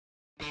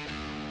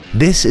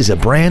This is a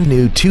brand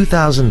new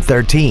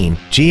 2013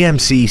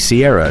 GMC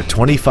Sierra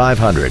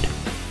 2500.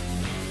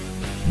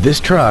 This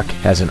truck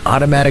has an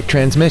automatic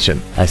transmission,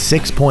 a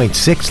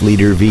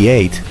 6.6-liter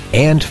V8,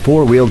 and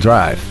four-wheel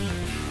drive.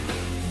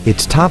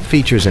 Its top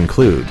features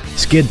include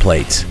skid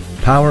plates,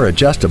 power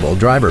adjustable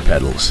driver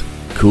pedals,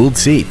 cooled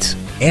seats,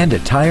 and a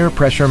tire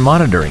pressure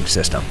monitoring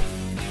system.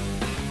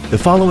 The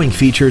following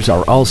features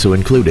are also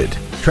included: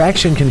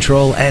 traction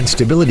control and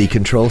stability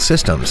control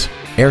systems,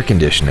 air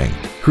conditioning,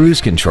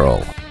 cruise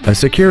control, a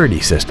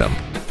security system,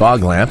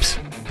 fog lamps,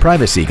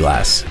 privacy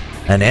glass,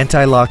 an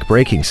anti-lock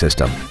braking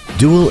system,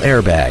 dual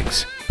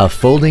airbags, a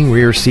folding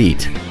rear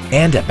seat,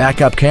 and a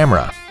backup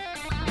camera.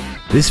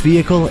 This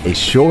vehicle is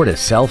sure to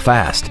sell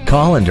fast.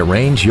 Call and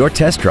arrange your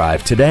test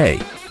drive today.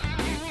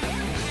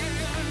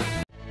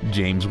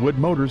 James Wood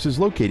Motors is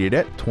located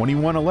at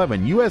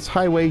 2111 US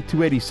Highway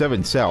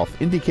 287 South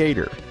in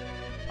Decatur.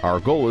 Our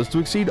goal is to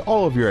exceed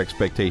all of your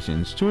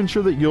expectations to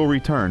ensure that you'll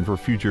return for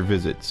future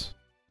visits.